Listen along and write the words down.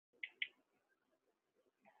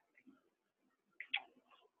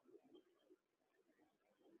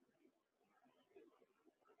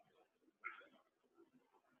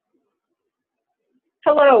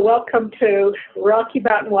Hello, welcome to Rocky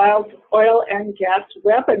Mountain Wild's Oil and Gas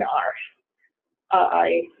webinar.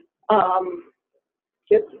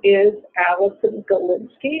 This is Alison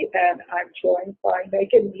Gallensky, and I'm joined by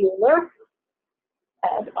Megan Mueller.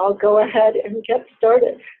 And I'll go ahead and get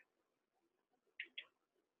started.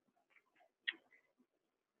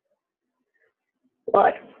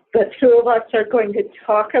 What the two of us are going to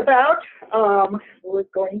talk about, we're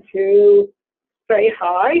going to say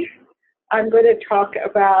hi. I'm going to talk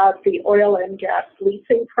about the oil and gas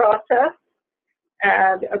leasing process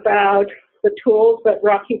and about the tools that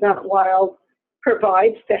Rocky Mountain Wild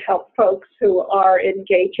provides to help folks who are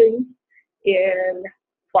engaging in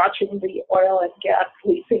watching the oil and gas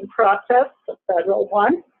leasing process, the federal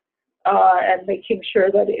one, and making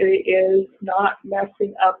sure that it is not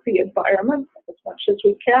messing up the environment as much as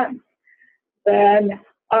we can. Then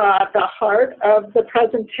the heart of the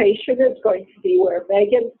presentation is going to be where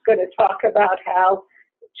Megan's going to talk about how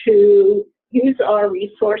to use our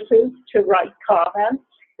resources to write comments.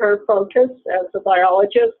 Her focus as a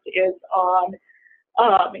biologist is on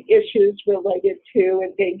issues related to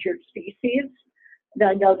endangered species. And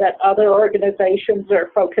I know that other organizations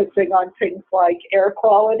are focusing on things like air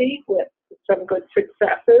quality with some good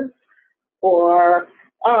successes, or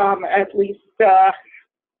at least a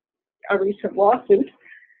recent lawsuit.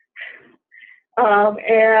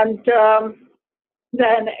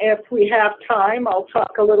 Then if we have time, I'll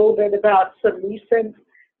talk a little bit about some recent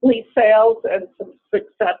lease sales and some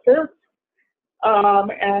successes.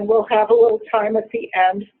 And we'll have a little time at the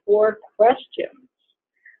end for questions.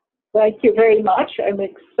 Thank you very much. I'm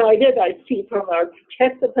excited. I see from our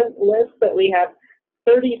participant list that we have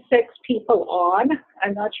 36 people on.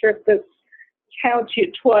 I'm not sure if this counts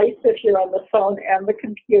you twice if you're on the phone and the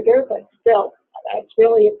computer, but still, that's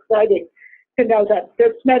really exciting to know that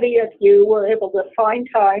this many of you were able to find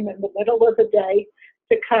time in the middle of the day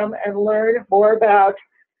to come and learn more about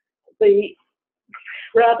the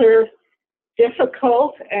rather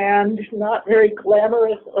difficult and not very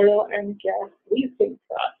glamorous oil and gas leasing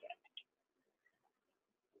process.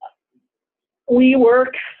 We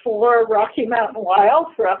work for Rocky Mountain Wild.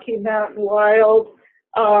 Rocky Mountain Wild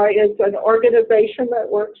is an organization that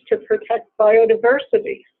works to protect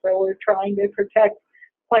biodiversity. So we're trying to protect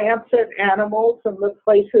plants and animals and the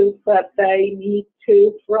places that they need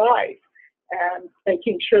to thrive, and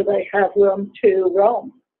making sure they have room to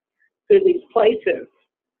roam through these places.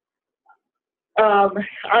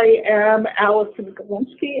 I am Alison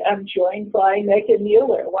Gallensky. I'm joined by Megan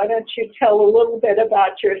Mueller. Why don't you tell a little bit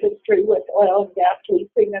about your history with oil and gas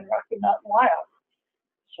leasing and Rocky Mountain Wild?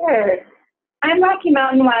 Sure. I'm Rocky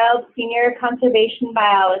Mountain Wild Senior Conservation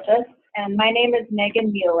Biologist, and my name is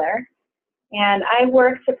Megan Mueller. And I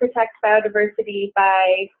work to protect biodiversity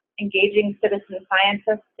by engaging citizen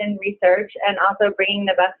scientists in research and also bringing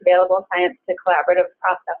the best available science to collaborative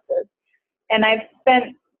processes. And I've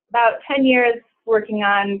spent about 10 years working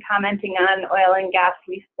on commenting on oil and gas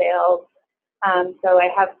lease sales. So I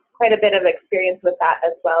have quite a bit of experience with that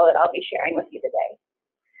as well that I'll be sharing with you today.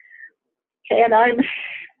 Okay, and I'm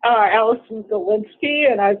Alison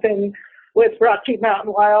Gallensky, and I've been with Rocky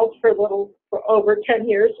Mountain Wild for over 10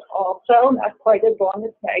 years also, not quite as long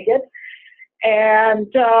as Megan.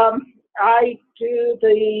 And I do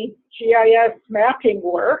the GIS mapping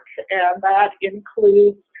work, and that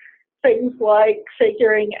includes things like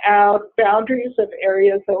figuring out boundaries of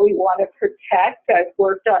areas that we want to protect. I've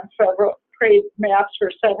worked on several maps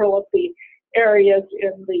for several of the areas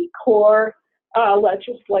in the core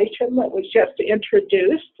legislation that was just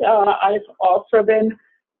introduced. I've also been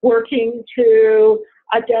working to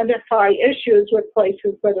identify issues with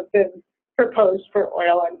places that have been proposed for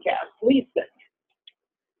oil and gas leasing.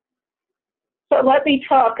 So let me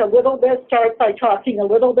start by talking a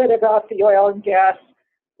little bit about the oil and gas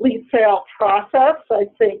lease sale process. I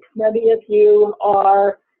think many of you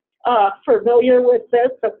are familiar with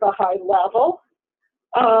this at the high level,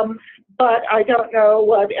 but I don't know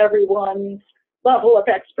what everyone's level of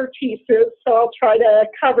expertise is, so I'll try to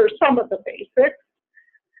cover some of the basics.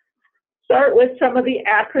 Start with some of the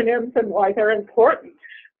acronyms and why they're important.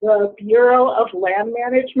 The Bureau of Land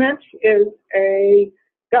Management is a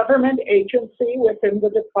government agency within the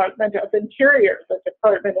Department of Interior. The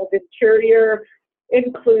Department of Interior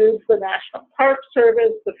includes the National Park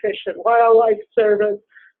Service, the Fish and Wildlife Service,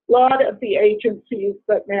 a lot of the agencies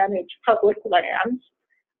that manage public lands.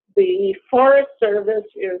 The Forest Service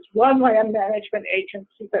is one land management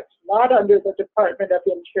agency that's not under the Department of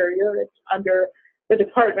Interior. It's under the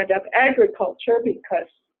Department of Agriculture because,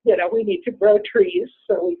 you know, we need to grow trees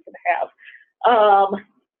so we can have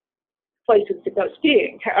places to go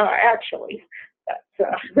skiing, actually.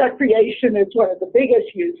 recreation is one of the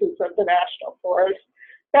biggest uses of the national forest.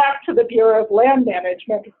 Back to the Bureau of Land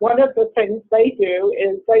Management, one of the things they do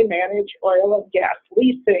is they manage oil and gas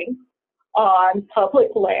leasing on public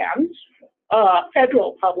lands,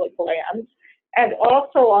 federal public lands, and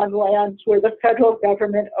also on lands where the federal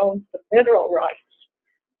government owns the mineral rights.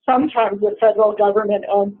 Sometimes the federal government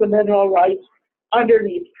owns the mineral rights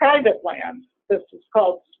underneath private lands. This is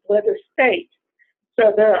called split estate.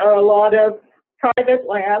 So there are a lot of private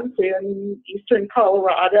lands in eastern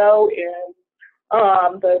Colorado, in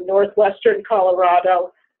the northwestern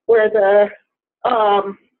Colorado, where the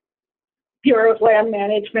Bureau of Land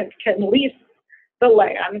Management can lease the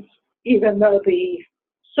lands, even though the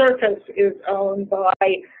surface is owned by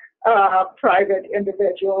private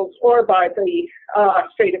individuals or by the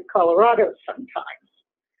state of Colorado sometimes.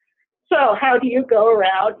 So how do you go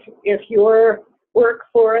around if you work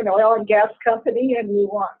for an oil and gas company and you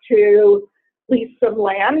want to lease some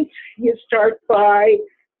land? You start by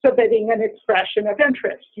submitting an expression of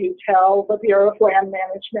interest. You tell the Bureau of Land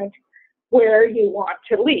Management where you want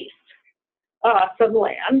to lease some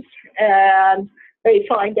land, and they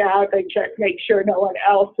find out, they check, make sure no one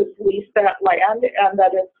else has leased that land and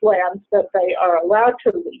that it's lands that they are allowed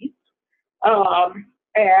to lease.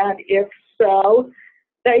 And if so,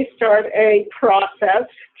 they start a process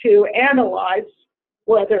to analyze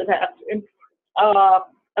whether that's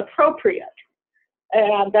appropriate.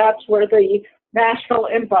 And that's where the National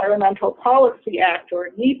Environmental Policy Act, or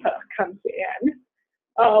NEPA, comes in,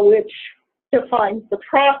 which defines the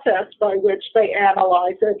process by which they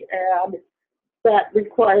analyze it, and that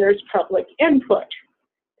requires public input.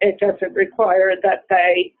 It doesn't require that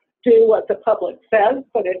they do what the public says,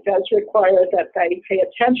 but it does require that they pay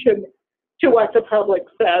attention to what the public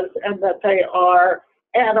says and that they are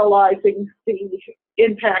analyzing the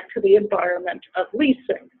impact to the environment of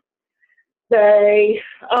leasing. They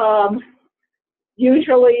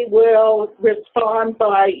usually will respond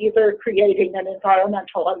by either creating an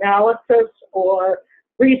environmental analysis, or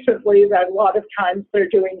recently that a lot of times they're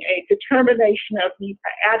doing a determination of NEPA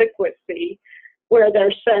adequacy, where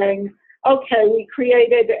they're saying, okay, we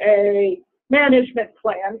created a management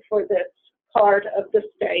plan for this part of the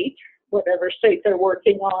state, whatever state they're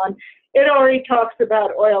working on. It already talks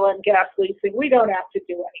about oil and gas leasing. We don't have to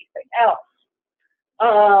do anything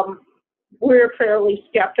else. We're fairly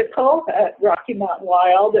skeptical at Rocky Mountain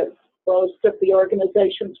Wild, as most of the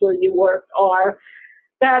organizations where you work are,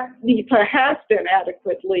 that NEPA has been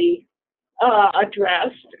adequately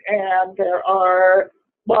addressed, and there are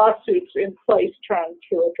lawsuits in place trying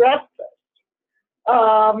to address this.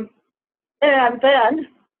 And then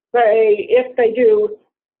if they do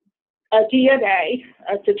a DNA,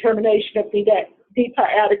 a determination of NEPA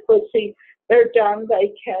adequacy, they're done.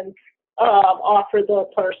 They can offer the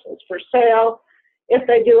parcels for sale. If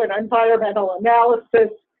they do an environmental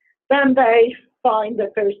analysis, then they find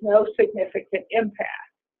that there's no significant impact.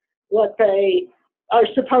 What they are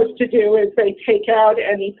supposed to do is they take out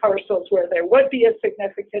any parcels where there would be a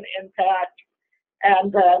significant impact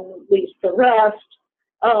and then lease the rest.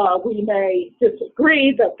 We may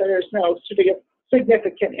disagree that there's no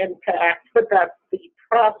significant impact, but that's the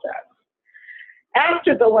process.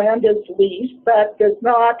 After the land is leased, that does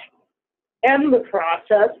not end the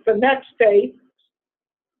process. The next stage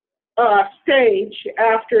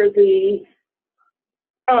after the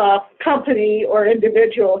company or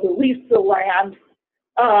individual who leased the land,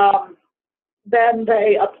 then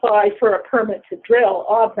they apply for a permit to drill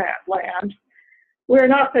on that land. We're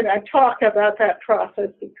not going to talk about that process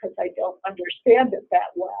because I don't understand it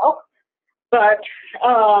that well, but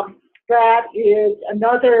that is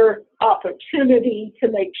another opportunity to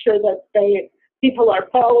make sure that people are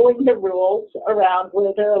following the rules around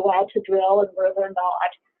where they're allowed to drill and where they're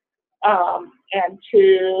not, and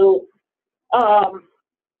to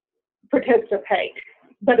participate.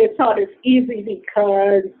 But it's not as easy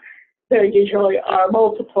because there usually are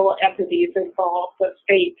multiple entities involved. The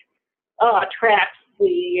state tracks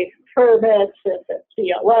the permits. If it's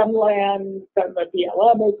BLM land, then the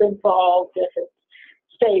BLM is involved. If it's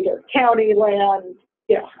state or county land,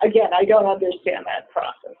 again, I don't understand that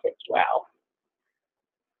process as well.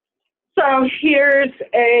 So here's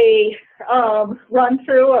a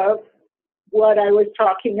run-through of what I was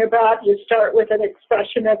talking about. You start with an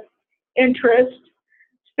expression of interest.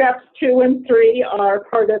 Steps 2 and 3 are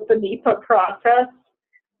part of the NEPA process.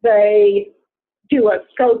 They do a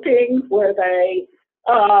scoping where they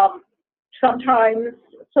sometimes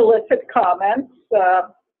solicit comments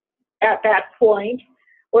at that point,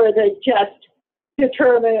 where they just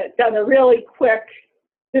done a really quick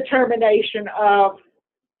determination of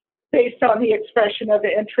based on the expression of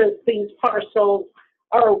interest, these parcels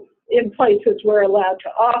are in places we're allowed to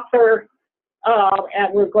offer,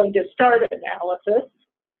 and we're going to start analysis.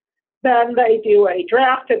 Then they do a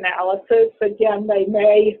draft analysis. Again, they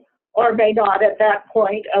may or may not at that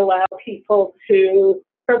point allow people to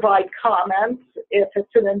provide comments. If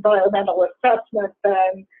it's an environmental assessment,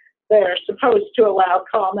 then they're supposed to allow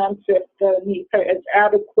comments if the NEPA is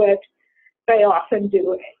adequate. They often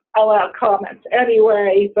do allow comments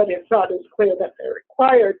anyway, but it's not as clear that they're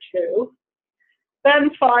required to.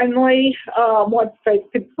 Then finally, once they've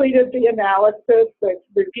completed the analysis, they've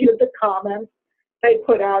reviewed the comments, they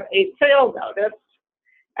put out a sale notice.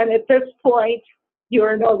 And at this point, you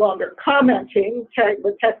are no longer commenting.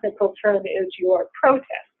 The technical term is you are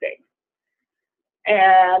protesting.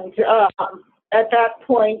 And at that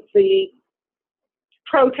point, the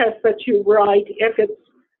protest that you write, if it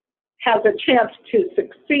has a chance to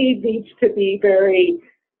succeed, needs to be very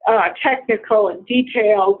technical and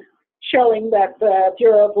detailed, showing that the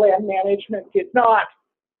Bureau of Land Management did not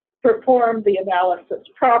perform the analysis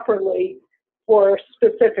properly for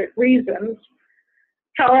specific reasons.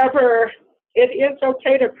 However, it is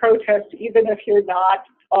okay to protest even if you're not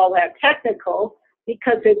all that technical,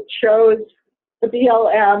 because it shows the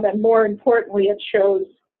BLM, and more importantly, it shows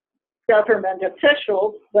government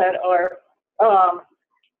officials that are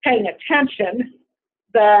paying attention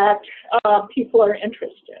that people are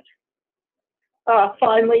interested.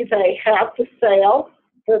 Finally, they have the sale.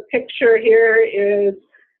 The picture here is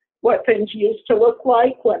what things used to look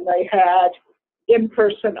like when they had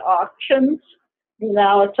in-person auctions.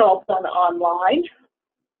 Now it's all done online.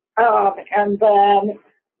 And then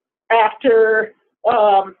after,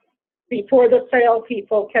 before the sale,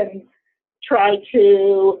 people can try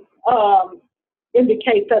to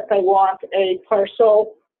indicate that they want a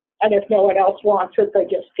parcel, and if no one else wants it, they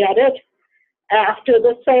just get it. After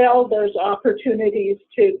the sale, there's opportunities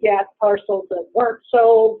to get parcels that weren't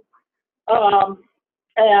sold.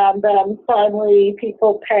 And then finally,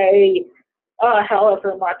 people pay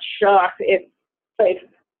however much if they've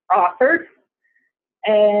offered.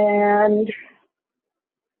 And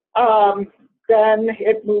then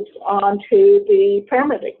it moves on to the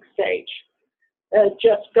permitting stage. I've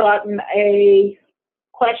just gotten a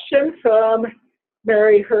question from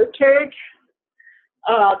Mary Hertig.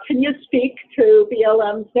 Can you speak to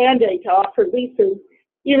BLM's mandate to offer leases,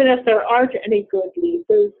 even if there aren't any good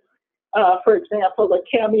leases? For example, the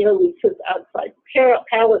cameo leases outside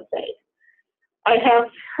Palisade. I have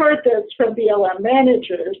heard this from BLM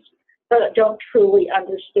managers, but I don't truly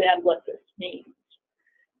understand what this means.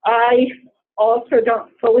 I also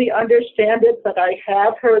don't fully understand it, but I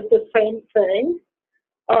have heard the same thing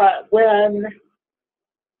when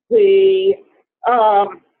the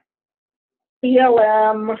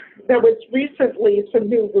BLM, there was recently some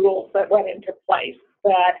new rules that went into place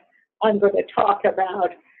that I'm going to talk about,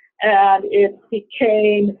 and it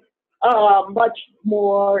became much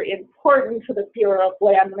more important to the Bureau of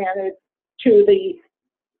Land Management,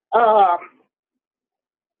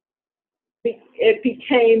 it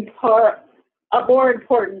became a more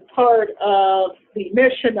important part of the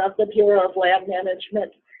mission of the Bureau of Land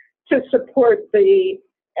Management to support the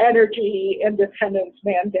energy independence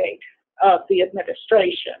mandate of the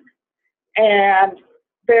administration. And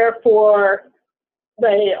therefore,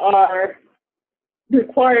 they are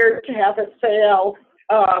required to have a sale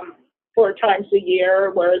 4 times a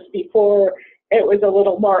year, whereas before it was a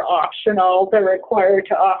little more optional. They're required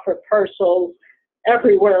to offer parcels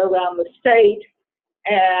everywhere around the state.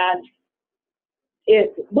 And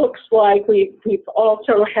it looks like we've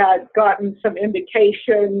also had gotten some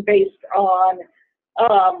indication based on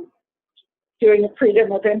doing a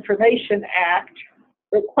Freedom of Information Act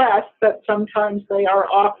request that sometimes they are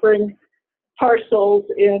offering parcels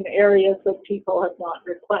in areas that people have not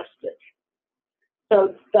requested.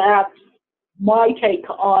 So that's my take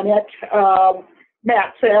on it.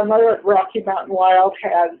 Matt Sandler at Rocky Mountain Wild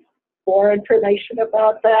has more information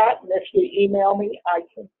about that, and if you email me, I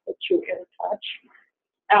can put you in touch.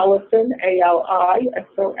 Alison,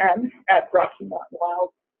 A-L-I-S-O-N, at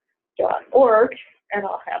RockyMountainWild.org, and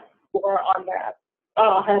I'll have more on that.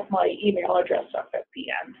 I'll have my email address up at the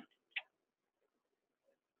end.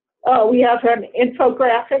 We have an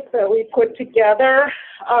infographic that we put together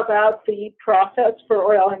about the process for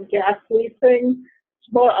oil and gas leasing.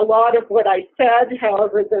 A lot of what I said,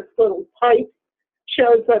 however, this little pipe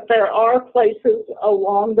shows that there are places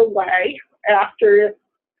along the way after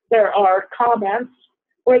there are comments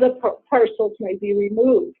where the parcels may be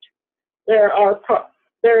removed. There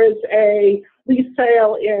is a lease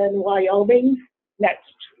sale in Wyoming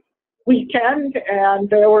next weekend, and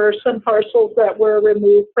there were some parcels that were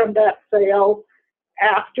removed from that sale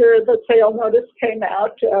after the sale notice came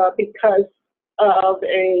out because of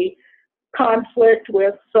a conflict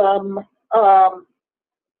with some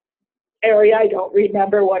area. I don't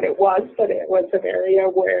remember what it was, but it was an area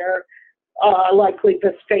where likely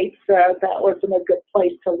the state said that wasn't a good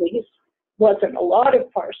place to lease. Wasn't a lot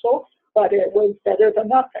of parcels, but it was better than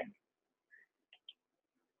nothing.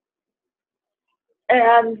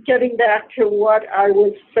 And getting back to what I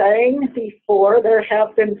was saying before, there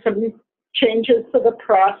have been some changes to the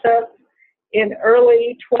process. In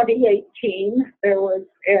early 2018, there was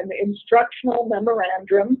an instructional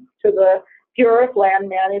memorandum to the Bureau of Land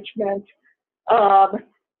Management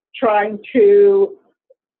trying to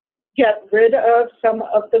get rid of some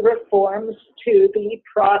of the reforms to the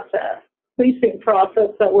leasing process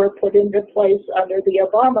that were put into place under the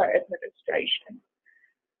Obama administration.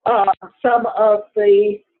 Some of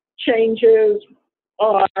the changes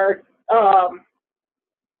are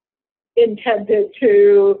intended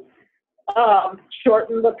to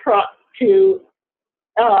shorten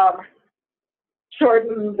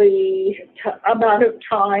the amount of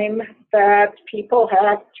time that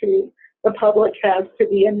the public has to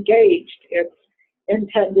be engaged. It's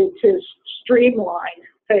intended to streamline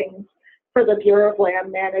things for the Bureau of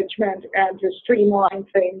Land Management and to streamline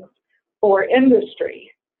things for industry.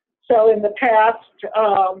 So in the past,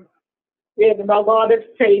 in a lot of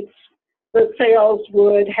states, the sales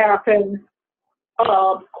would happen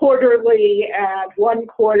quarterly, and one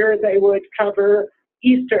quarter they would cover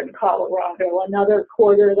eastern Colorado, another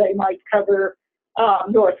quarter they might cover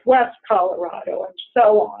northwest Colorado, and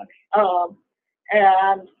so on.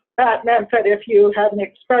 And that meant that if you had an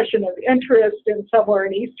expression of interest in somewhere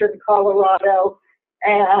in eastern Colorado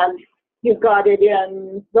and you got it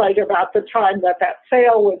in right about the time that that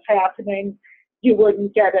sale was happening, you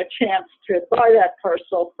wouldn't get a chance to buy that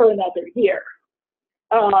parcel for another year,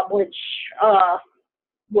 which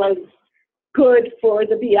was good for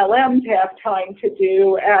the BLM to have time to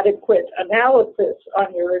do adequate analysis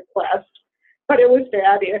on your request, but it was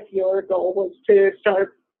bad if your goal was to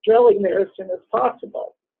start drilling there as soon as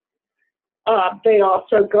possible. They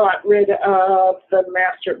also got rid of the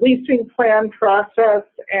master leasing plan process,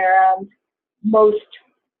 and most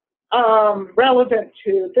relevant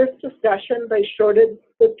to this discussion, they shortened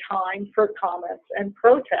the time for comments and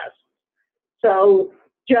protests. So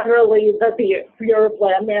generally, the Bureau of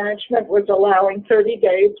Land Management was allowing 30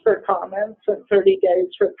 days for comments and 30 days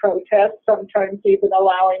for protests, sometimes even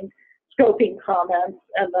allowing scoping comments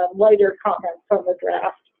and then later comments on the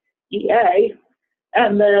draft EA.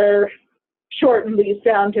 And they're shortened these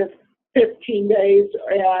down to 15 days,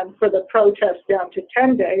 and for the protest down to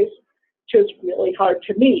 10 days, which is really hard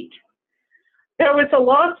to meet. There was a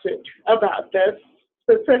lawsuit about this,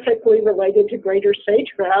 specifically related to greater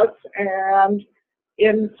sage-grouse, and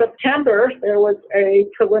in September, there was a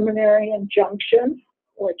preliminary injunction,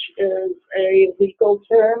 which is a legal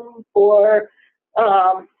term for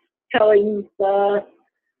telling the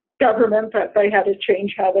government that they had to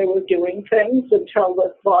change how they were doing things until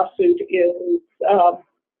this lawsuit is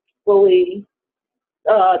fully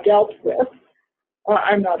dealt with.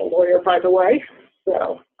 I'm not a lawyer, by the way,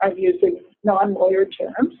 so I'm using non-lawyer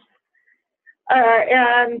terms.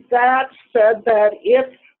 And that said that if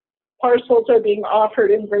parcels are being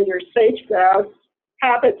offered in greater sage-grouse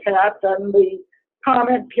habitat, then the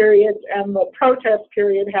comment period and the protest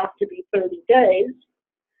period have to be 30 days.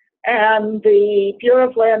 And the Bureau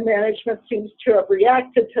of Land Management seems to have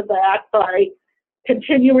reacted to that by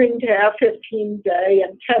continuing to have 15-day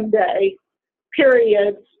and 10-day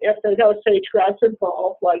periods if there's no sage-grouse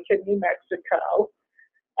involved, like in New Mexico.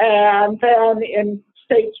 And then in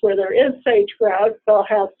states where there is sage-grouse, they'll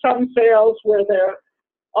have some sales where they're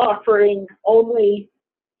offering only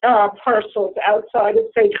parcels outside of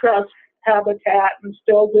sage-grouse habitat and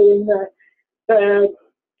still doing the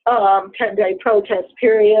 10-day protest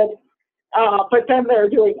period. But then they're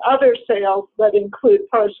doing other sales that include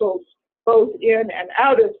parcels both in and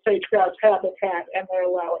out of sage-grouse habitat, and they're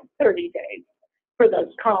allowing 30 days for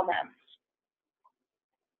those comments.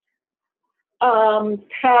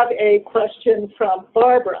 Have a question from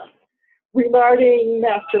Barbara regarding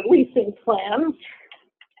master leasing plans.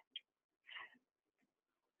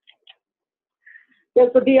 Does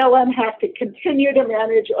the BLM have to continue to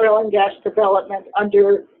manage oil and gas development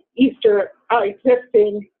under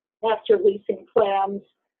existing master leasing plans?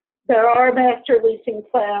 There are master leasing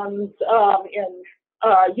plans in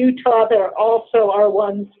Utah. There also are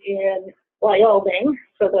ones in Wyoming,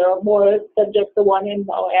 so there are more than just the one in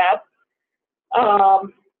Moab.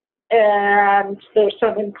 And there's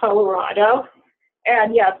some in Colorado.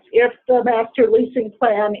 And yes, if the master leasing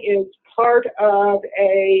plan is part of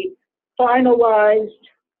a finalized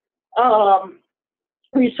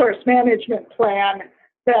resource management plan,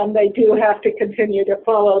 then they do have to continue to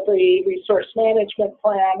follow the resource management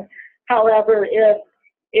plan. However, if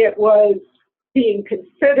it was being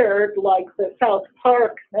considered, like the South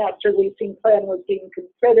Park master leasing plan was being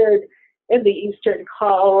considered in the Eastern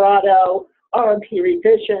Colorado RMP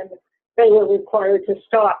revision, they were required to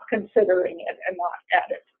stop considering it and not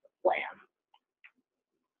add it to the plan.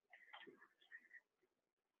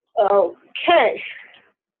 Okay.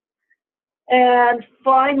 And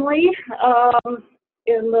finally,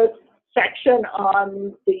 in the section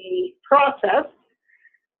on the process,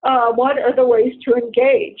 what are the ways to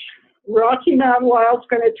engage? Rocky Mountain Wild's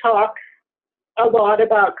going to talk a lot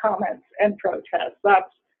about comments and protests.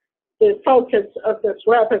 That's the focus of this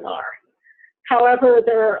webinar. However,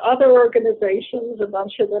 there are other organizations, a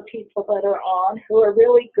bunch of the people that are on, who are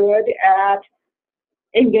really good at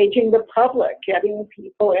engaging the public, getting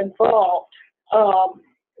people involved,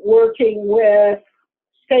 working with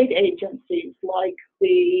state agencies like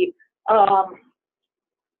the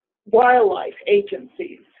wildlife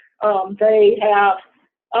agencies. They have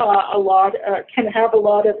can have a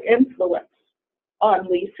lot of influence on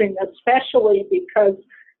leasing, especially because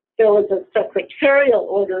there was a secretarial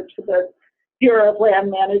order to the Bureau of Land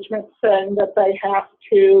Management saying that they have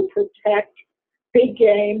to protect big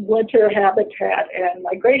game, winter habitat, and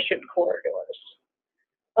migration corridors.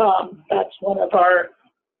 That's one of our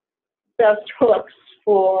best hooks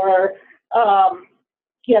for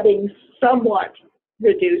getting somewhat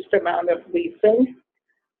reduced amount of leasing.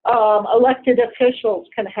 Elected officials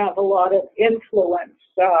can have a lot of influence.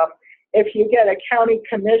 If you get a county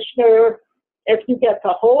commissioner, if you get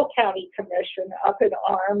the whole county commission up in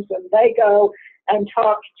arms and they go and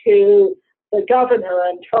talk to the governor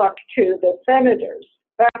and talk to the senators,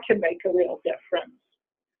 that can make a real difference.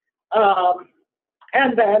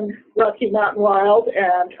 And then Rocky Mountain Wild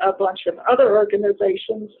and a bunch of other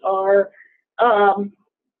organizations are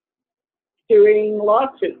doing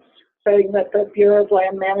lawsuits saying that the Bureau of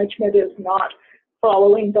Land Management is not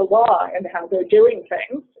following the law and how they're doing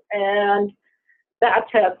things. And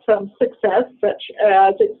that's had some success, such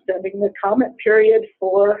as extending the comment period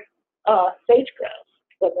for sage-grouse,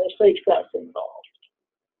 when there's sage-grouse involved.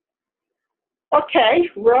 Okay,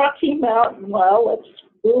 Rocky Mountain Wild, let's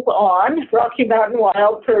move on. Rocky Mountain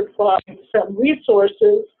Wild provides some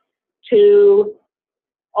resources to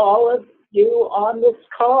all of you on this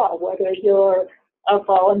call, whether you're a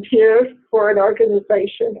volunteer for an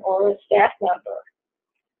organization or a staff member.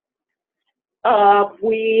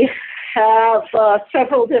 We have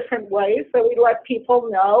several different ways that we let people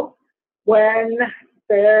know when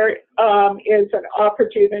there is an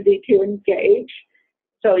opportunity to engage.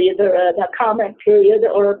 So either a comment period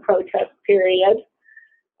or a protest period.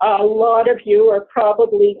 A lot of you are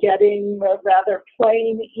probably getting rather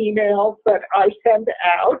plain emails that I send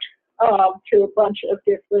out to a bunch of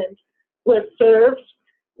different listservs.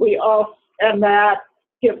 And that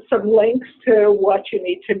gives some links to what you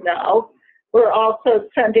need to know. We're also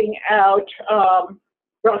sending out,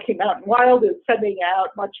 Rocky Mountain Wild is sending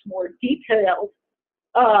out much more detailed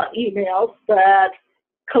emails that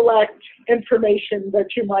collect information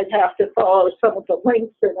that you might have to follow some of the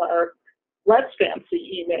links in our less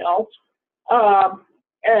fancy emails.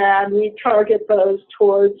 And we target those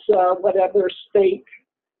towards whatever state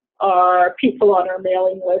our people on our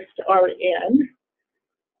mailing list are in.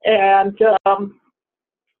 And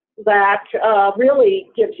that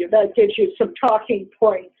really gives you some talking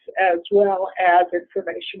points as well as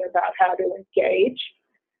information about how to engage.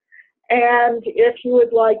 And if you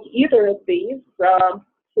would like either of these,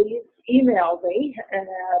 please email me, and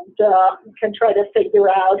you can try to figure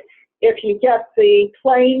out if you get the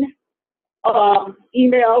plain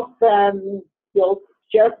emails, then you'll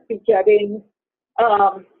just be getting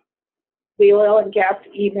the oil and gas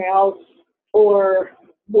emails or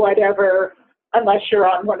whatever, unless you're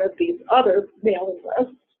on one of these other mailing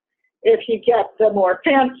lists. If you get the more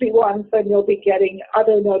fancy ones, then you'll be getting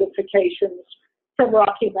other notifications from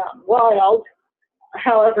Rocky Mountain Wild.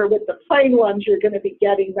 However, with the plain ones, you're going to be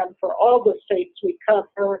getting them for all the states we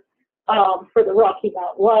cover. For the Rocky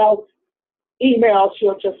Mountain Wild emails,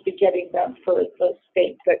 you'll just be getting them for the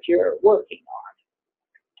state that you're working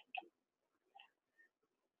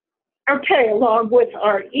on. Okay, along with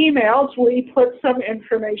our emails, we put some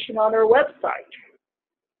information on our website.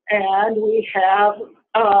 And we have,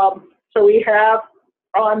 we have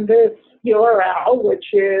on this URL,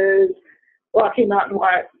 which is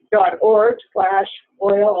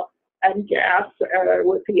rockymountainwild.org/oil and gas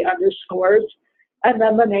with the underscores. and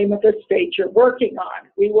then the name of the state you're working on.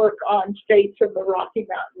 We work on states in the Rocky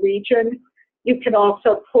Mountain region. You can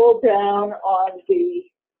also pull down on the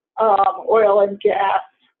oil and gas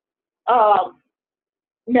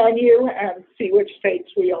menu and see which states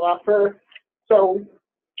we offer. So it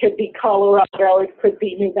could be Colorado, it could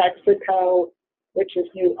be New Mexico, which is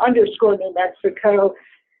New Mexico,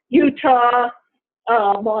 Utah,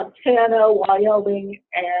 Montana, Wyoming,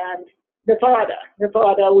 and Nevada.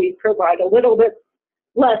 Nevada, we provide a little bit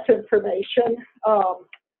less information,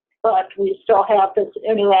 but we still have this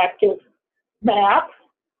interactive map.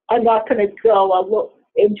 I'm not going to go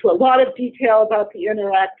into a lot of detail about the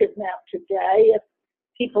interactive map today. If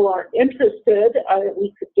people are interested,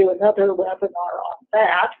 we could do another webinar on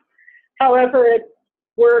that. However, it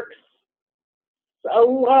works a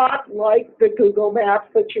lot like the Google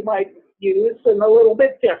Maps that you might use, and a little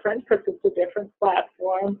bit different because it's a different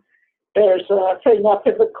platform. There's a thing up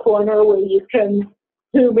in the corner where you can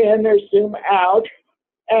zoom in or zoom out.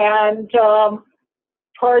 And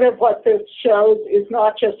part of what this shows is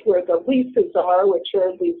not just where the leases are, which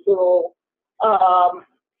are these little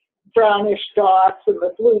brownish dots and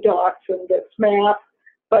the blue dots in this map,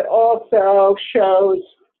 but also shows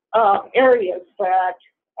areas that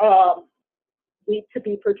need to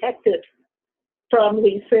be protected from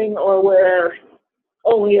leasing, or where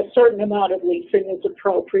only a certain amount of leasing is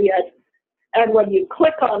appropriate. And when you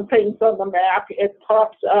click on things on the map, it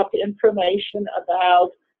pops up information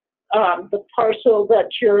about the parcel that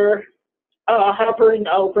you're hovering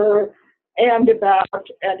over, and about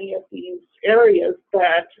any of these areas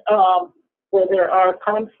that where there are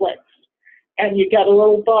conflicts. And you get a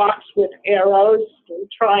little box with arrows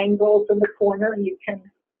and triangles in the corner, and you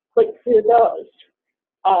can click through those.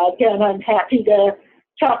 Again, I'm happy to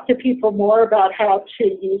talk to people more about how to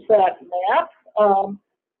use that map.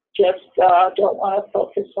 Just don't want to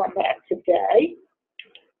focus on that today.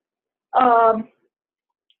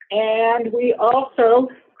 And we also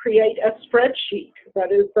create a spreadsheet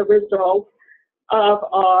that is the result of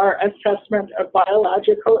our assessment of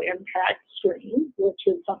biological impact stream, which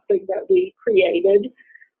is something that we created,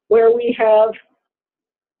 where we have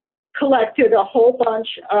collected a whole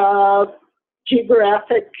bunch of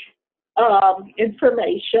geographic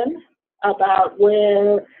information about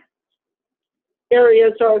where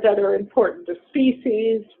areas are that are important to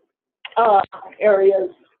species, areas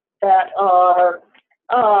that are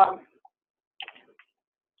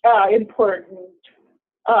important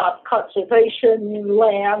conservation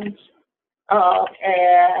lands,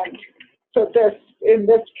 and so in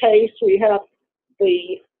this case we have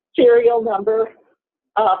the serial number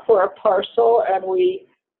for a parcel, and we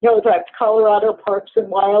know that Colorado Parks and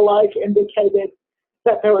Wildlife indicated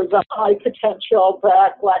that there was a high potential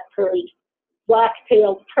that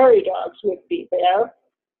black-tailed prairie dogs would be there.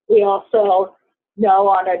 We also know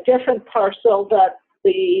on a different parcel that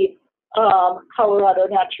the Colorado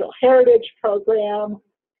Natural Heritage Program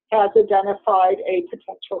has identified a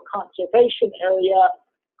potential conservation area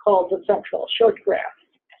called the Central Shortgrass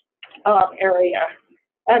area.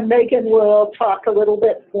 And Megan will talk a little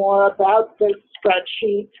bit more about this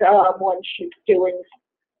spreadsheet when she's doing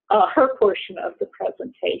her portion of the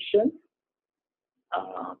presentation.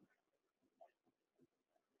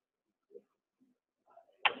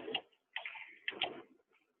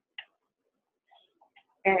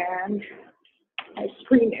 And my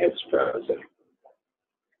screen is frozen.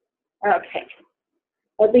 Okay,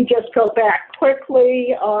 let me just go back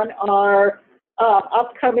quickly on our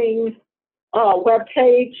upcoming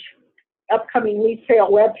webpage, upcoming lease sale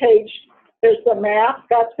webpage. There's the map.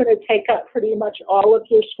 That's going to take up pretty much all of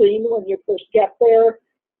your screen when you first get there.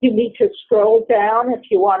 You need to scroll down if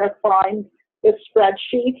you want to find the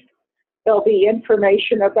spreadsheet. There'll be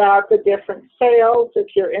information about the different sales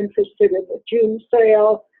if you're interested in the June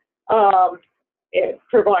sale. It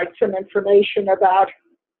provides some information about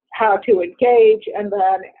how to engage, and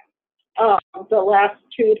then the last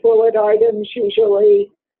two bullet items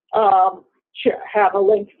usually have a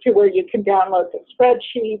link to where you can download the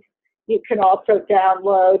spreadsheet. You can also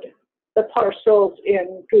download the parcels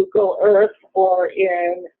in Google Earth or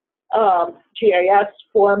in GIS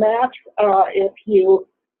format if you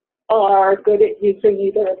are good at using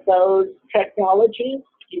either of those technologies.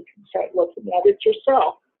 You can start looking at it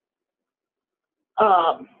yourself.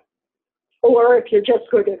 Or if you're just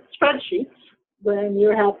good at spreadsheets, then you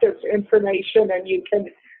have this information and you can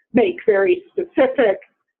make very specific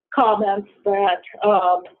comments that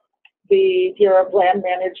the Bureau of Land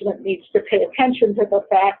Management needs to pay attention to the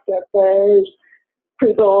fact that there's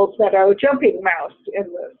Preble's meadow jumping mouse in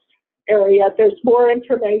this area. There's more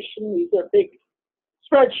information. These are big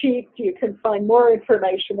spreadsheets. You can find more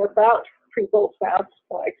information about pre-both maps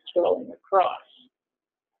by scrolling across.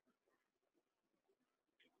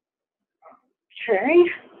 Okay.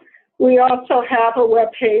 We also have a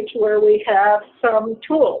web page where we have some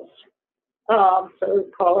tools. So we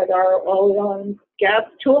call it our Oil Gas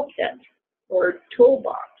Toolkit or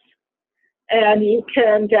Toolbox. And you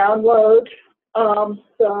can download some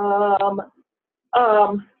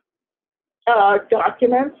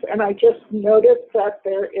documents, and I just noticed that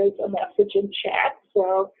there is a message in chat,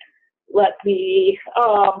 so let me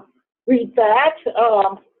read that.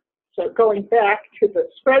 So going back to the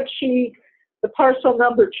spreadsheet, the parcel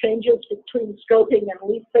number changes between scoping and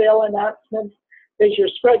lease sale announcements. Does your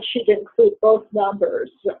spreadsheet include both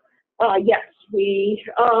numbers? Yes, we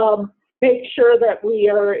make sure that we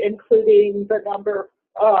are including the number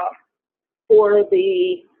for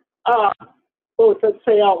the both the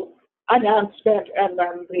sale announcement and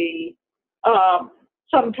then the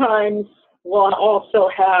sometimes we'll also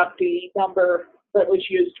have the number that was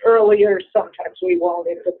used earlier. Sometimes we won't.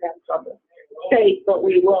 It depends on the state, but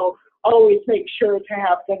we will always make sure to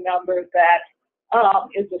have the number that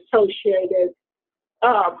is associated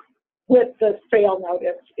with the sale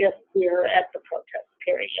notice if we're at the protest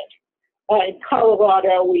period. In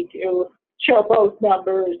Colorado, we do show both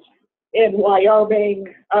numbers. In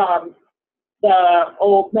Wyoming, the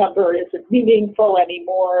old number isn't meaningful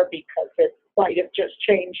anymore because it might have just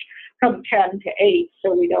changed from 10 to 8,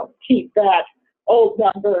 so we don't keep that old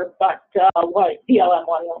number, but BLM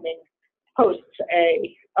Wyoming posts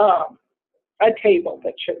a table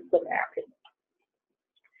that shows the mapping.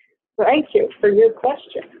 Thank you for your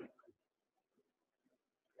question.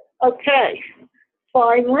 Okay,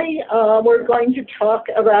 finally, we're going to talk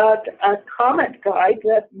about a comment guide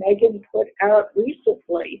that Megan put out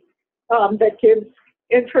recently that gives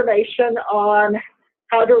information on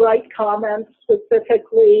how to write comments,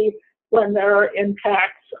 specifically when there are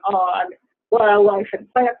impacts on wildlife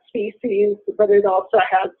and plant species, but it also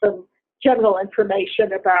has some general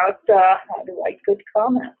information about how to write good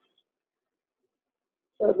comments.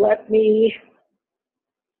 So let me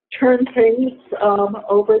turn things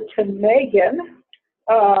over to Megan.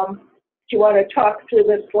 Do you want to talk through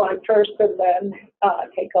this slide first and then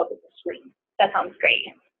take over the screen? That sounds great.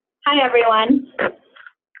 Hi, everyone.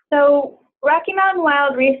 So Rocky Mountain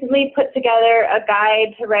Wild recently put together a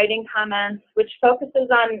guide to writing comments, which focuses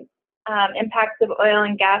on impacts of oil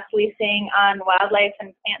and gas leasing on wildlife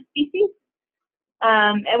and plant species.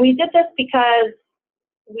 And we did this because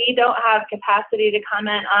we don't have capacity to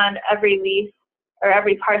comment on every lease or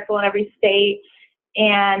every parcel in every state,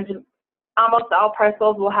 and almost all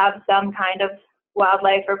parcels will have some kind of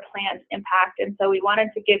wildlife or plant impact. And so we wanted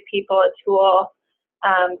to give people a tool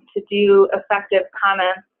to do effective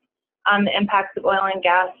comments on the impacts of oil and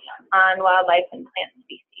gas on wildlife and plant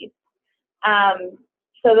species.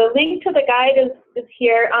 So the link to the guide is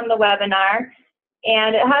here on the webinar,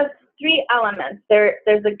 and it has 3 elements.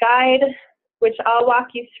 There's a guide, which I'll walk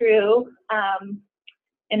you through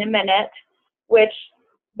in a minute, which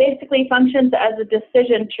basically functions as a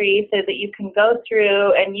decision tree so that you can go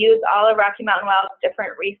through and use all of Rocky Mountain Wild's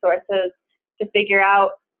different resources to figure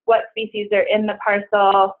out what species are in the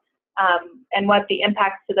parcel and what the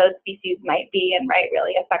impacts to those species might be, and write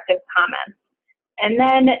really effective comments. And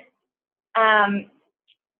then,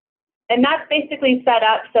 and that's basically set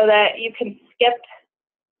up so that you can skip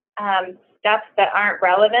steps that aren't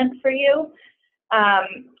relevant for you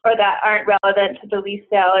or that aren't relevant to the lease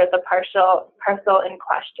sale or the parcel in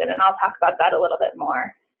question. And I'll talk about that a little bit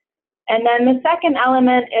more. And then the second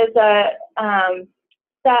element is a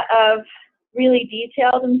set of really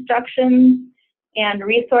detailed instructions and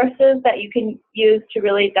resources that you can use to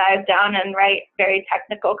really dive down and write very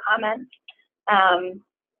technical comments.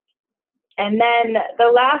 And then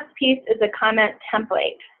the last piece is a comment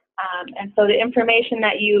template. And so the information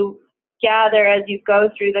that you gather as you go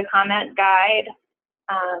through the comment guide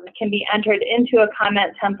can be entered into a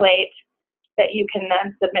comment template that you can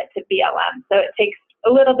then submit to BLM. So it takes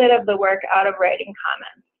a little bit of the work out of writing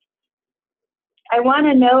comments. I want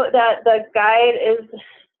to note that the guide is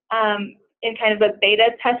in kind of a beta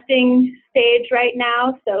testing stage right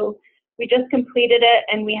now. So we just completed it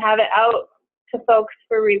and we have it out to folks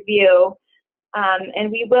for review.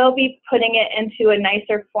 And we will be putting it into a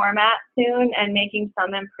nicer format soon and making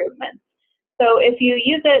some improvements. So if you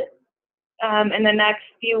use it in the next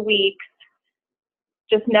few weeks,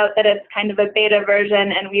 just note that it's kind of a beta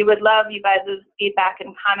version, and we would love you guys' feedback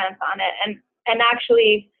and comments on it. And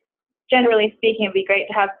actually, generally speaking, it'd be great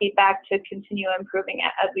to have feedback to continue improving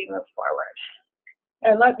it as we move forward.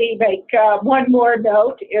 And let me make one more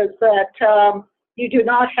note, is that you do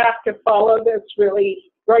not have to follow this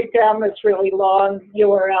write down this really long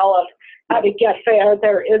URL of how to get there,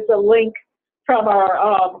 there is a link from our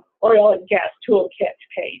Oil and Gas Toolkit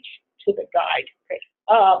page to the guide.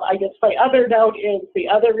 I guess my other note is the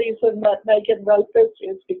other reason that Megan wrote this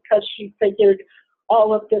is because she figured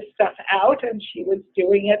all of this stuff out, and she was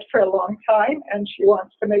doing it for a long time, and she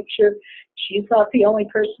wants to make sure she's not the only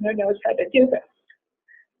person who knows how to do this.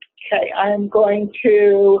 Okay, I'm going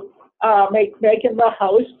to make Megan the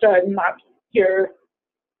host. I'm not here,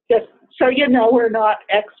 just so you know, we're not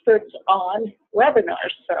experts on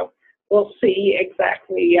webinars, so we'll see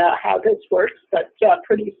exactly how this works, but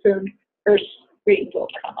pretty soon her screen will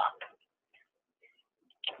come up.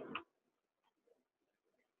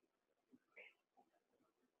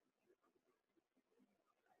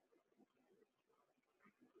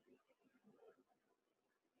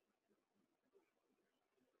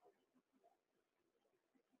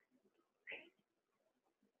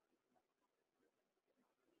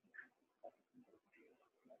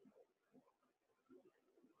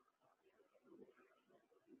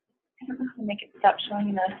 I don't know how to make it stop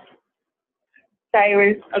showing the. Sorry,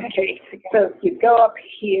 we're okay. So if you go up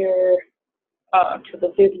here to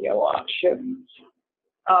the video options,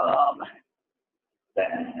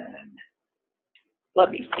 then let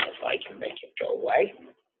me see if I can make it go away.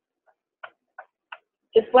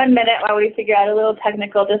 Just 1 minute while we figure out a little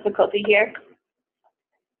technical difficulty here.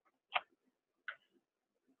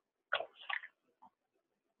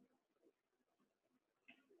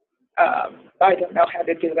 I don't know how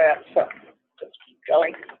to do that, so just keep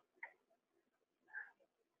going.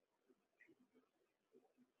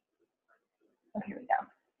 Oh, here we go.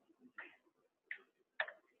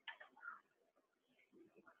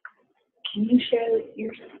 Can you share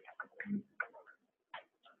your?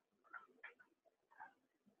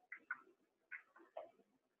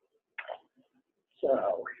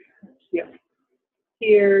 So, yeah,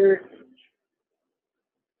 here.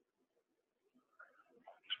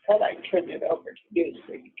 I turned it over to you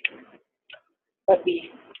so you can let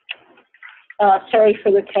me, sorry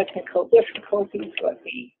for the technical difficulties, let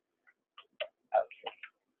me,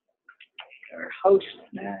 okay, our host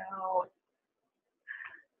now.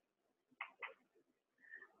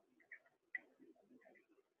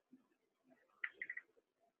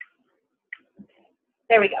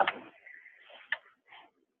 There we go.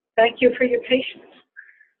 Thank you for your patience.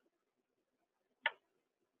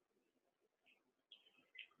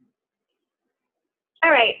 All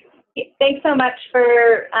right, thanks so much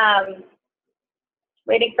for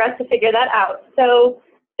waiting for us to figure that out. So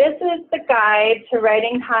this is the guide to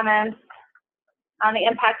writing comments on the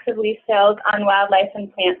impacts of leaf sales on wildlife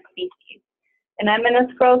and plant species. And I'm going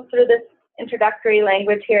to scroll through this introductory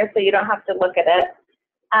language here so you don't have to look at it.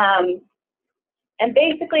 And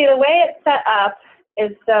basically the way it's set up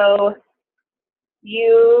is so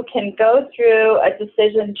you can go through a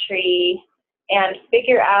decision tree and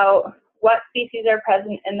figure out what species are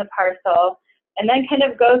present in the parcel, and then kind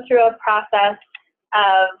of go through a process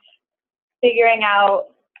of figuring out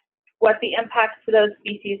what the impacts to those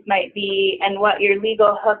species might be and what your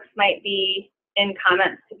legal hooks might be in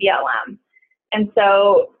comments to BLM. And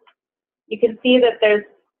so you can see that there's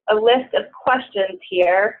a list of questions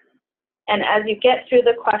here, and as you get through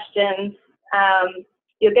the questions,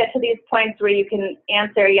 you'll get to these points where you can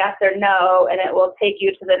answer yes or no, and it will take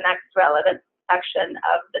you to the next relevant section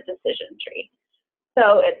of the decision tree.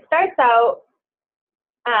 So it starts out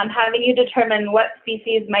having you determine what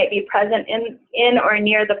species might be present in or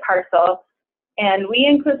near the parcel. And we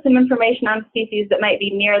include some information on species that might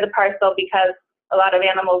be near the parcel because a lot of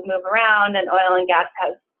animals move around and oil and gas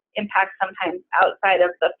has impacts sometimes outside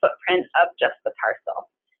of the footprint of just the parcel.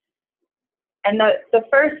 And the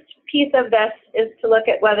first piece of this is to look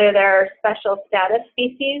at whether there are special status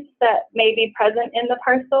species that may be present in the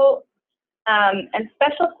parcel. And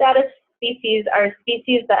special status species are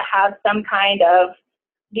species that have some kind of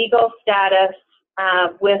legal status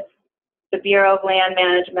with the Bureau of Land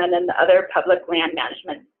Management and the other public land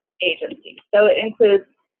management agencies. So it includes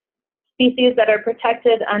species that are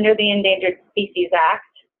protected under the Endangered Species Act,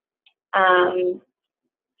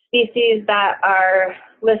 species that are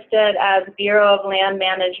listed as Bureau of Land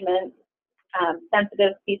Management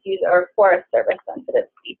sensitive species or Forest Service sensitive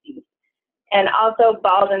species, and also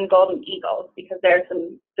bald and golden eagles, because there are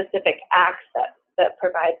some specific acts that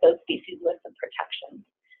provide those species with some protection.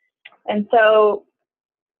 And so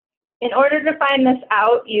in order to find this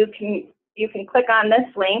out, you can click on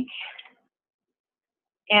this link,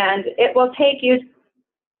 and it will take you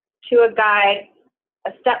to a guide,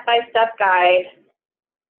 a step-by-step guide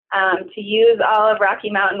to use all of Rocky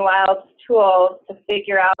Mountain Wild's tools to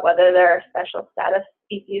figure out whether there are special status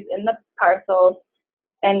species in the parcels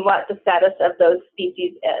and what the status of those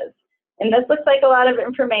species is. And this looks like a lot of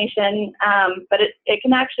information, but it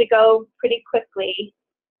can actually go pretty quickly.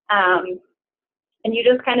 And you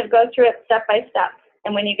just kind of go through it step by step.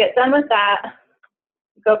 And when you get done with that,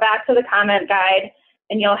 go back to the comment guide,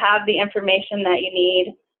 and you'll have the information that you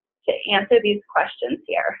need to answer these questions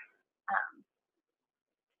here.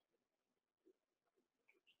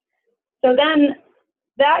 So then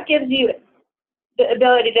that gives you the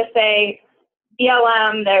ability to say,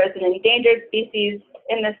 BLM, there's an endangered species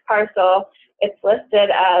in this parcel. It's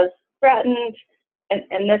listed as threatened,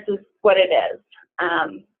 and this is what it is.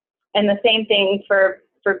 And the same thing for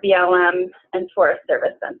BLM and Forest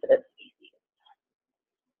Service sensitive species.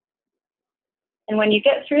 And when you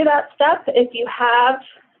get through that step, if you have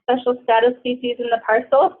special status species in the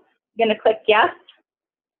parcel, you're going to click yes.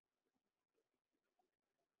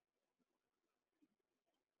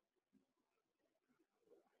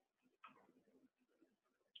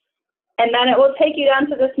 And then it will take you down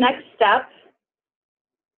to this next step.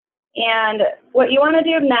 And what you want to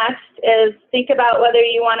do next is think about whether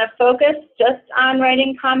you want to focus just on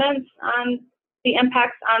writing comments on the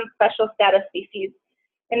impacts on special status species.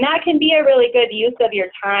 And that can be a really good use of your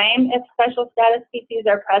time if special status species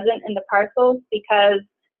are present in the parcels, because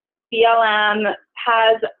BLM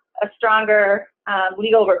has a stronger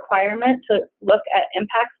legal requirement to look at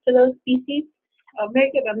impacts to those species.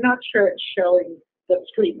 Megan, I'm not sure it's showing the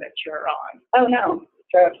screen that you're on. Oh, no.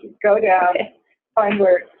 So if you go down, find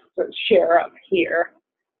where it says share up here,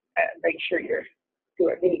 and make sure you're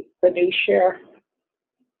doing the new share.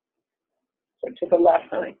 So to the left.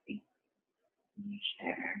 Oh, I see.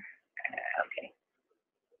 Share. Okay.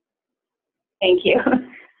 Thank you.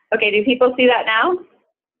 Okay, do people see that now?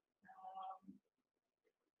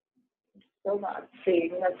 Still not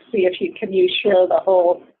seeing. Let's see if you can share the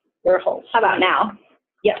whole, your whole screen. How about now?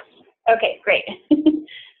 Yes. Okay, great.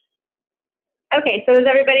 Okay, so does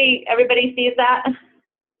everybody sees that?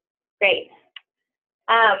 Great.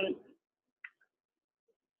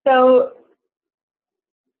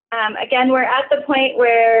 Again, we're at the point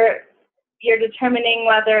where you're determining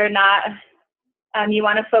whether or not you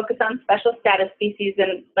want to focus on special status species,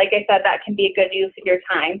 and like I said, that can be a good use of your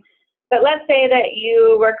time. But let's say that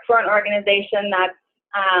you work for an organization that's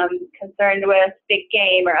concerned with big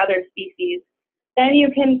game or other species. Then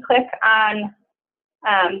you can click on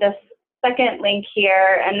this second link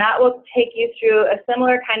here, and that will take you through a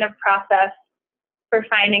similar kind of process for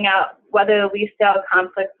finding out whether the lease sale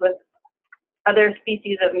conflicts with other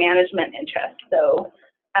species of management interest. So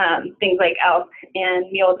things like elk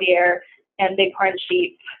and mule deer and bighorn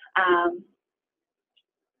sheep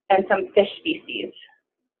and some fish species.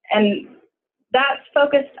 And that's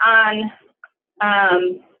focused on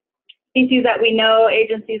species that we know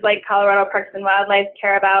agencies like Colorado Parks and Wildlife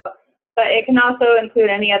care about, but it can also include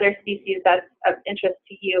any other species that's of interest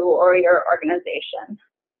to you or your organization.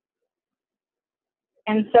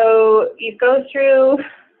 And so you go through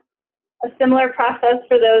a similar process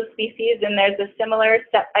for those species, and there's a similar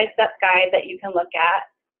step-by-step guide that you can look at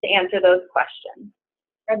to answer those questions.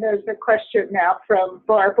 And there's a question now from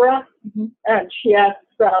Barbara, and she asks,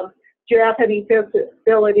 do you have any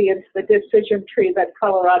visibility into the decision tree that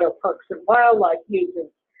Colorado Parks and Wildlife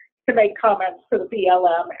uses to make comments for the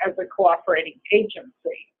BLM as a cooperating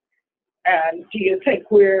agency? And do you think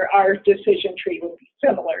our decision tree would be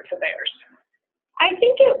similar to theirs? I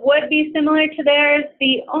think it would be similar to theirs.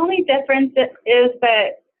 The only difference is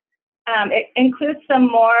that it includes some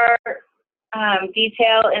more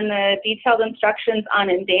detail in the detailed instructions on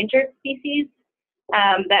endangered species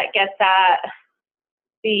that gets at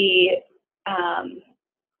the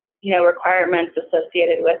requirements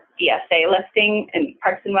associated with ESA listing, and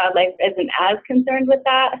Parks and Wildlife isn't as concerned with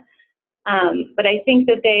that. But I think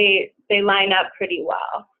that they line up pretty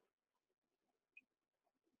well.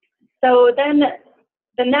 So then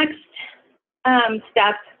the next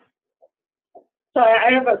step. So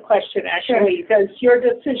I have a question actually. Sure. Does your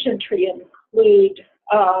decision tree include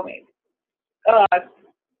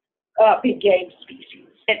big game species?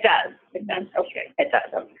 It does. It does. Okay. It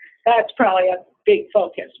does. That's probably a big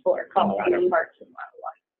focus for Colorado Parks and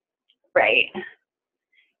Wildlife. Right.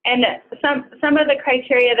 And some of the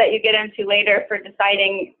criteria that you get into later for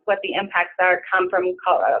deciding what the impacts are come from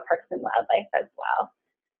Colorado Parks and Wildlife as well.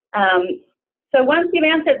 So once you've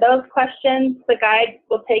answered those questions, the guide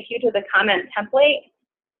will take you to the comment template,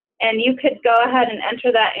 and you could go ahead and enter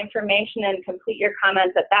that information and complete your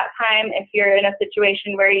comments at that time if you're in a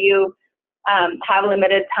situation where you have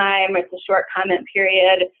limited time, it's a short comment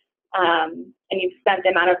period, and you've spent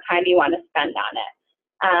the amount of time you want to spend on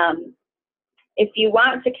it. If you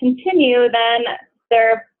want to continue, then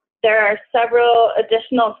there are several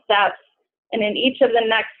additional steps And in each of the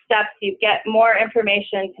next steps, you get more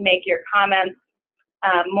information to make your comments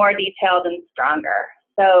more detailed and stronger.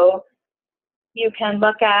 So you can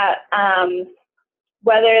look at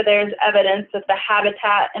whether there's evidence that the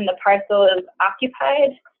habitat in the parcel is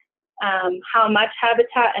occupied, how much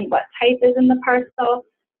habitat and what type is in the parcel,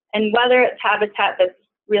 and whether it's habitat that's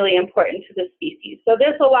really important to the species. So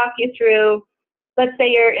this will walk you through, let's say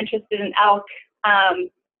you're interested in elk,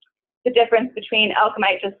 the difference between elk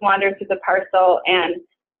might just wander through the parcel and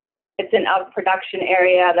it's an elk production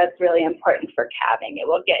area that's really important for calving. It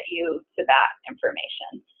will get you to that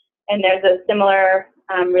information. And there's a similar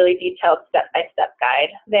really detailed step-by-step guide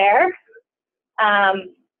there. And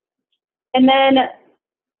then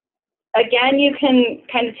again, you can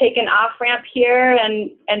kind of take an off-ramp here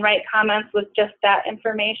and write comments with just that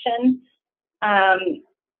information, and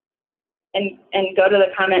go to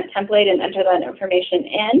the comment template and enter that information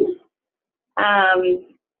in.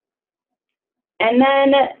 And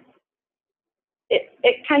then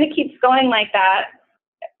it kind of keeps going like that.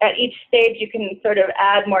 At each stage, you can sort of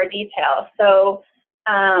add more detail. So,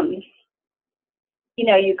 you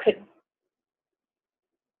know, you could,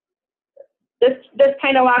 this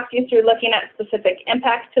kind of walks you through looking at specific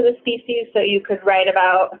impacts to the species. So you could write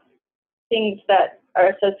about things that are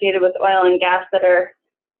associated with oil and gas that are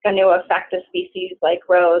going to affect the species, like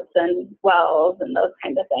roads and wells and those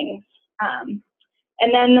kinds of things. And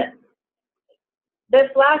then this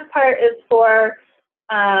last part is for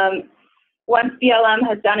once BLM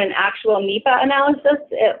has done an actual NEPA analysis,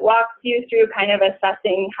 it walks you through kind of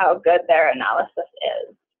assessing how good their analysis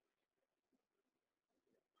is.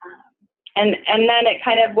 And then it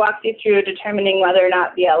kind of walks you through determining whether or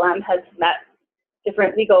not BLM has met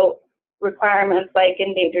different legal requirements like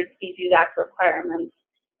Endangered Species Act requirements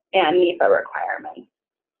and NEPA requirements.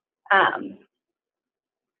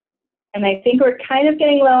 And I think we're kind of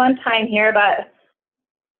getting low on time here, but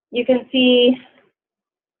you can see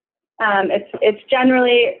it's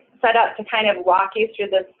generally set up to kind of walk you through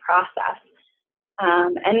this process.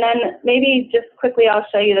 And then maybe just quickly I'll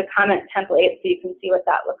show you the comment template so you can see what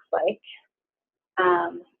that looks like.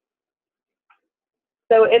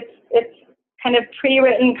 So it's kind of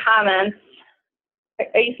pre-written comments.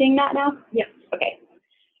 Are you seeing that now? Yes. Okay.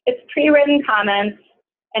 It's pre-written comments,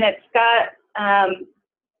 and it's got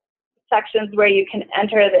sections where you can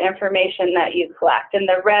enter the information that you collect. And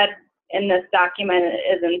the red in this document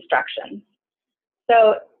is instructions.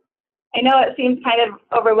 So I know it seems kind of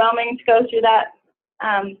overwhelming to go through that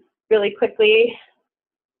really quickly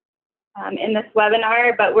in this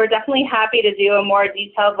webinar, but we're definitely happy to do a more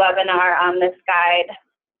detailed webinar on this guide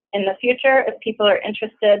in the future if people are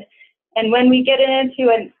interested. And when we get it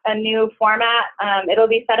into a new format, it'll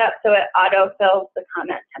be set up so it auto-fills the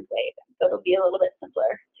comment template. So it'll be a little bit simpler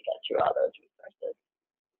to get through all those resources.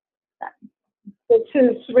 This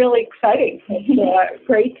is really exciting. It's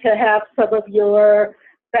great to have some of your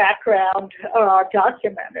background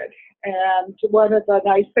documented. And one of the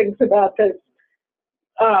nice things about this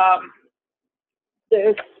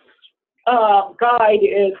guide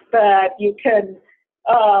is that you can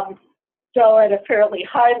go at a fairly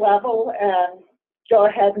high level and go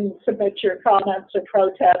ahead and submit your comments or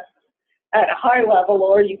protests at a high level,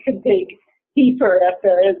 or you can dig deeper if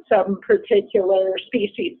there is some particular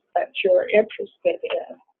species that you're interested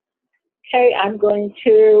in. Okay, I'm going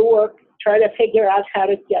to try to figure out how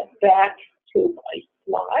to get back to my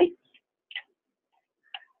slides.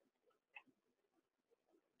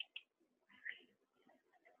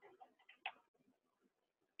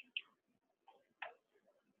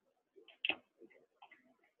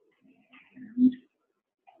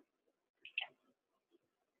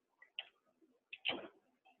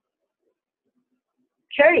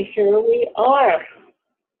 Okay, here we are.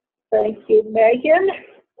 Thank you, Megan.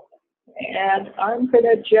 And I'm going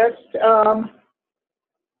to just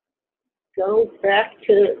go to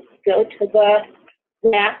the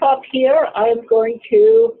map up here. I'm going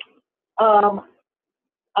to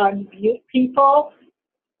unmute people,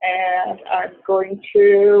 and I'm going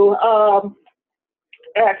to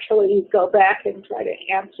actually go back and try to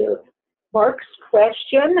answer Mark's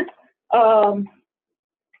question,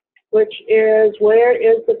 which is, where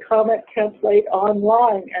is the comment template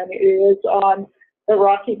online? And it is on the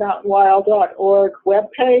RockyMountainWild.org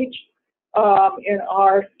webpage in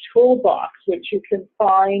our toolbox, which you can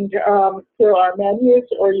find through our menus,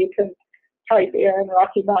 or you can type in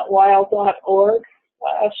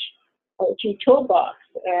RockyMountainWild.org/OG Toolbox.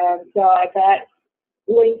 And that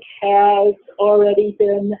link has already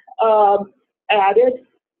been added.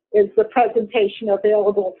 Is the presentation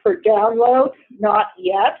available for download? Not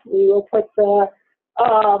yet. We will put the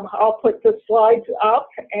I'll put the slides up,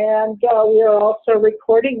 and we are also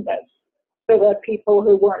recording this so that people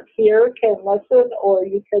who weren't here can listen, or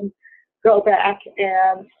you can go back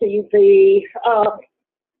and see the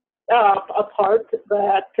a part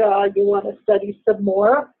that you want to study some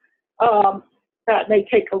more. That may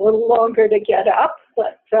take a little longer to get up,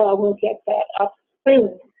 but we'll get that up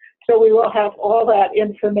soon. So we will have all that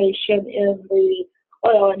information in the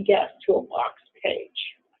Oil and Gas Toolbox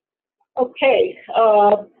page. Okay,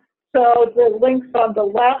 so the links on the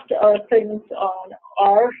left are things on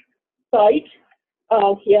our site.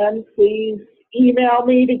 Again, please email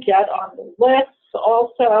me to get on the list.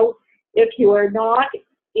 Also, if you are not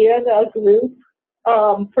in a group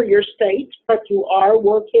for your state, but you are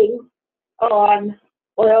working on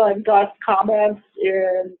oil and gas comments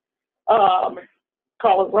in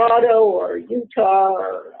Colorado or Utah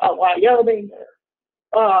or Wyoming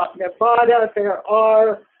or Nevada, there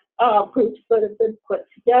are groups that have been put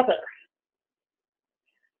together.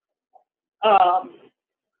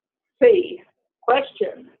 C,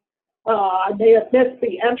 question. I may have missed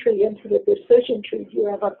the entry into the decision tree. Do you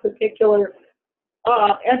have a particular,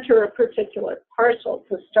 enter a particular parcel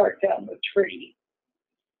to start down the tree?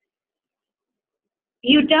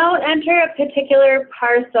 You don't enter a particular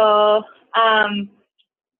parcel.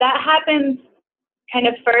 That happens kind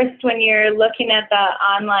of first when you're looking at the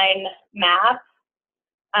online map.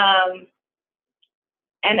 And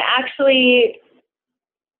actually,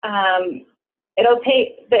 it'll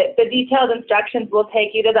take, the detailed instructions will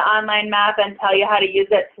take you to the online map and tell you how to use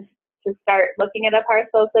it to start looking at a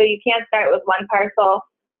parcel. So you can't start with one parcel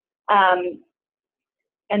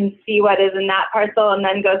and see what is in that parcel and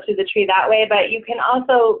then go through the tree that way. But you can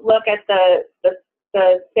also look at the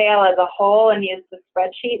sale as a whole and use the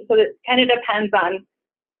spreadsheet. So it kind of depends on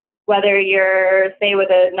whether you're, say, with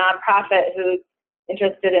a nonprofit who's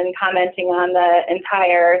interested in commenting on the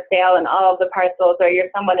entire sale and all of the parcels, or you're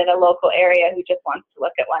someone in a local area who just wants to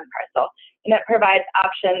look at one parcel. And it provides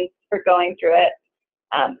options for going through it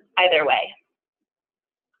either way.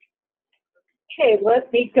 Okay, let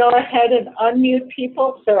me go ahead and unmute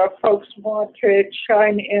people so if folks want to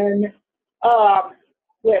chime in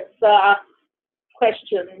with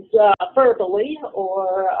questions verbally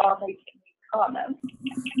or making comments.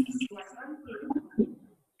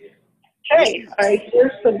 Okay, I hear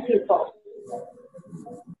some people.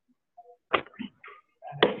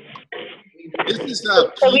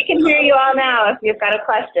 So we can hear you all now if you've got a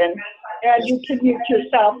question. And you can mute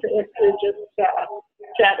yourself if you're just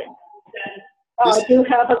chatting. Do you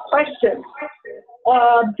have a question?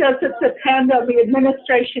 Does it depend on the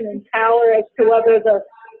administration in power as to whether the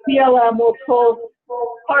BLM will pull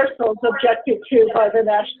parcels objected to by the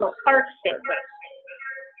National Park Service?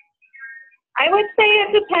 I would say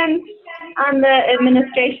it depends on the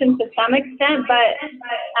administration to some extent, but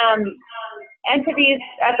entities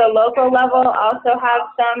at the local level also have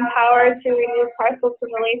some power to remove parcels from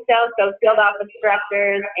the lease sale, so field office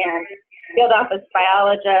directors and field office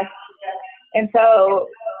biologists. And so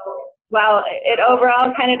while it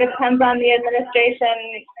overall kind of depends on the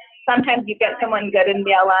administration, sometimes you get someone good in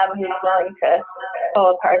BLM who's willing to pull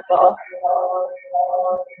a parcel.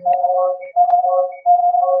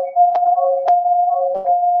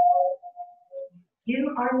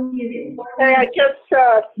 You are muted. Okay, I just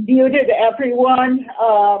muted everyone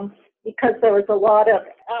because there was a lot of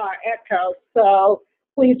echo. So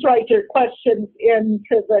please write your questions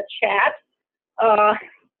into the chat.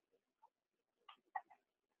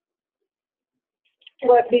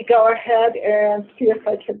 Let me go ahead and see if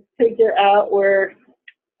I can figure out where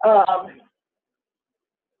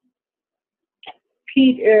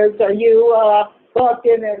Pete is. Are you logged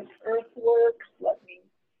in as Earthworks? Let me.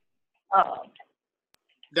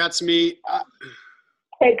 That's me.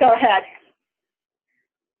 Okay, go ahead.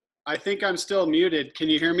 I think I'm still muted. Can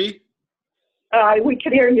you hear me? We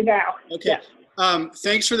can hear you now. Okay. Yes.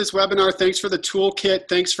 Thanks for this webinar. Thanks for the toolkit.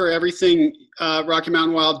 Thanks for everything Rocky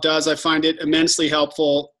Mountain Wild does. I find it immensely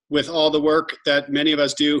helpful with all the work that many of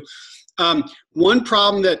us do. One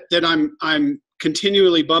problem that I'm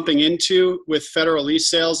continually bumping into with federal lease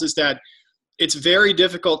sales is that it's very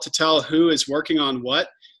difficult to tell who is working on what.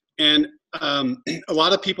 And a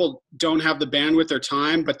lot of people don't have the bandwidth or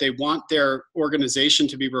time, but they want their organization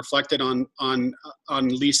to be reflected on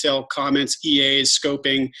lease sale comments, EAs,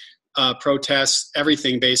 scoping, protests,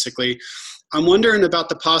 everything basically. I'm wondering about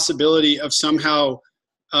the possibility of somehow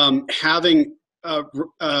having,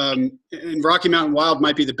 and Rocky Mountain Wild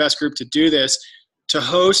might be the best group to do this, to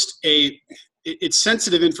host it's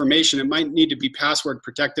sensitive information. It might need to be password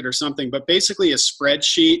protected or something, but basically a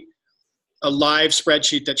spreadsheet, a live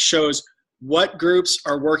spreadsheet that shows what groups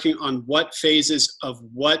are working on what phases of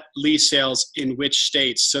what lease sales in which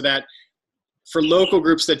states, so that for local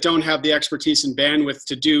groups that don't have the expertise and bandwidth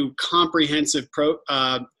to do comprehensive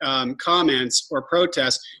comments or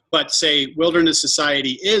protests, but say Wilderness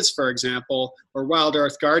Society is, for example, or Wild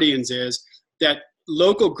Earth Guardians is, that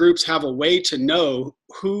local groups have a way to know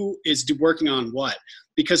who is working on what.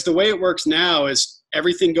 Because the way it works now is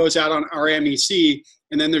everything goes out on our MEC,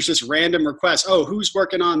 and then there's just random requests. Oh, who's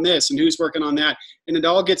working on this and who's working on that? And it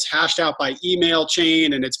all gets hashed out by email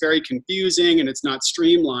chain, and it's very confusing and it's not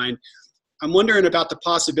streamlined. I'm wondering about the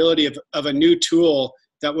possibility of a new tool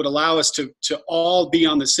that would allow us to all be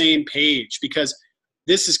on the same page, because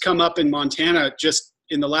this has come up in Montana just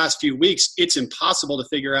in the last few weeks. It's impossible to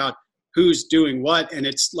figure out who's doing what, and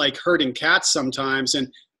it's like herding cats sometimes.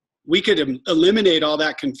 And we could eliminate all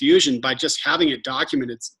that confusion by just having it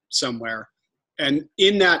documented somewhere. And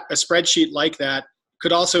in that, a spreadsheet like that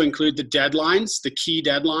could also include the deadlines, the key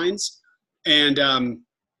deadlines, and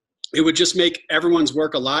it would just make everyone's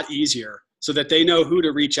work a lot easier, so that they know who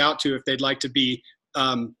to reach out to if they'd like to be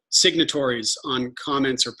signatories on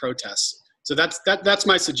comments or protests. So that's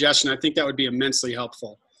my suggestion. I think that would be immensely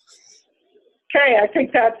helpful. Okay, I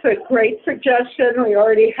think that's a great suggestion. We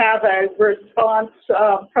already have a response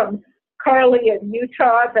from Carly in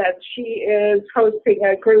Utah that she is hosting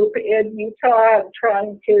a group in Utah and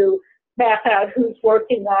trying to map out who's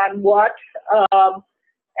working on what.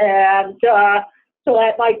 So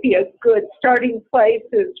that might be a good starting place,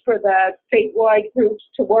 is for the statewide groups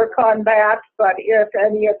to work on that. But if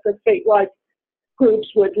any of the statewide groups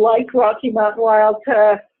would like Rocky Mountain Wild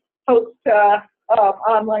to host an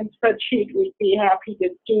online spreadsheet, we'd be happy to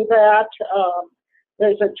do that.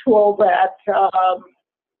 There's a tool that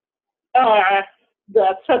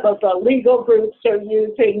some of the legal groups are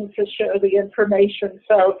using to share the information.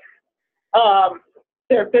 So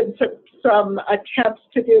there have been some attempts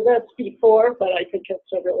to do this before, but I think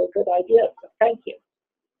it's a really good idea. So thank you.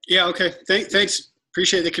 Yeah, okay. Thanks.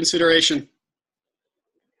 Appreciate the consideration.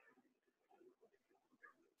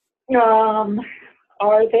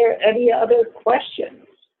 Are there any other questions?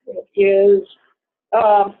 It is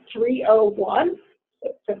 3:01.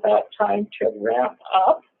 It's about time to wrap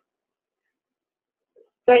up.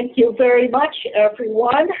 Thank you very much,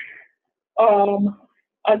 everyone.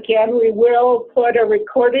 Again, we will put a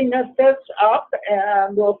recording of this up,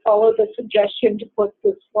 and we'll follow the suggestion to put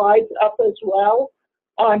the slides up as well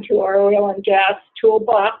onto our Oil and Gas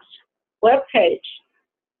Toolbox webpage.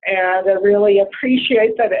 And I really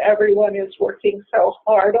appreciate that everyone is working so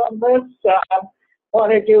hard on this. I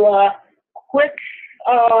want to do a quick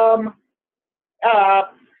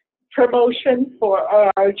promotion for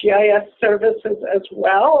our GIS services as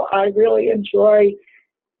well. I really enjoy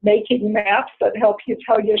making maps that help you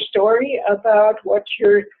tell your story about what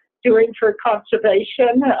you're doing for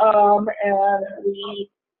conservation, and we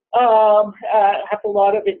have a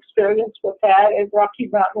lot of experience with that in Rocky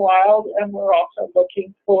Mountain Wild, and we're also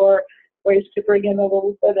looking for ways to bring in a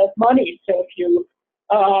little bit of money. So if you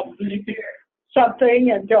need something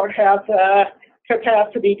and don't have the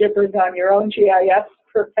capacity to bring on your own GIS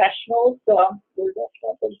professionals, we're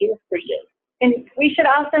definitely here for you. And we should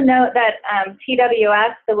also note that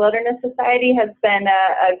TWS, the Wilderness Society, has been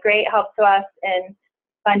a great help to us in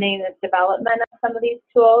funding the development of some of these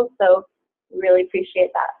tools, so we really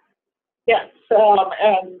appreciate that. Yes,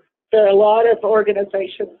 and there are a lot of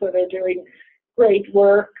organizations that are doing great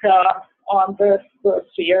work on this, the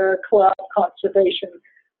Sierra Club, Conservation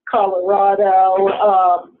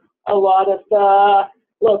Colorado, a lot of the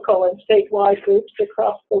local and statewide groups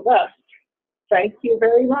across the West. Thank you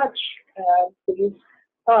very much, and please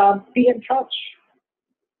be in touch.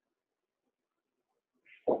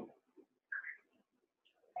 And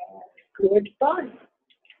goodbye.